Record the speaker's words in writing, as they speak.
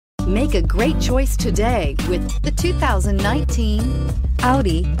Make a great choice today with the 2019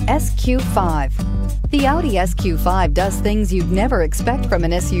 Audi SQ5. The Audi SQ5 does things you'd never expect from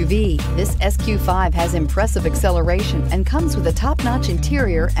an SUV. This SQ5 has impressive acceleration and comes with a top-notch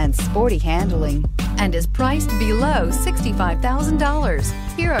interior and sporty handling, and is priced below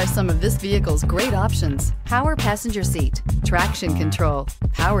 $65,000. Here are some of this vehicle's great options: power passenger seat, traction control,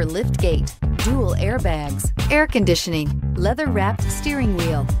 power lift gate, dual airbags, air conditioning, leather-wrapped steering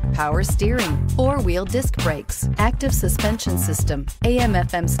wheel, power steering, four-wheel disc brakes, active suspension system,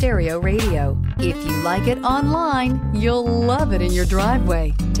 AM/FM stereo radio. If you like it online, you'll love it in your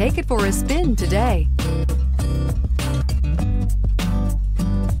driveway. Take it for a spin today.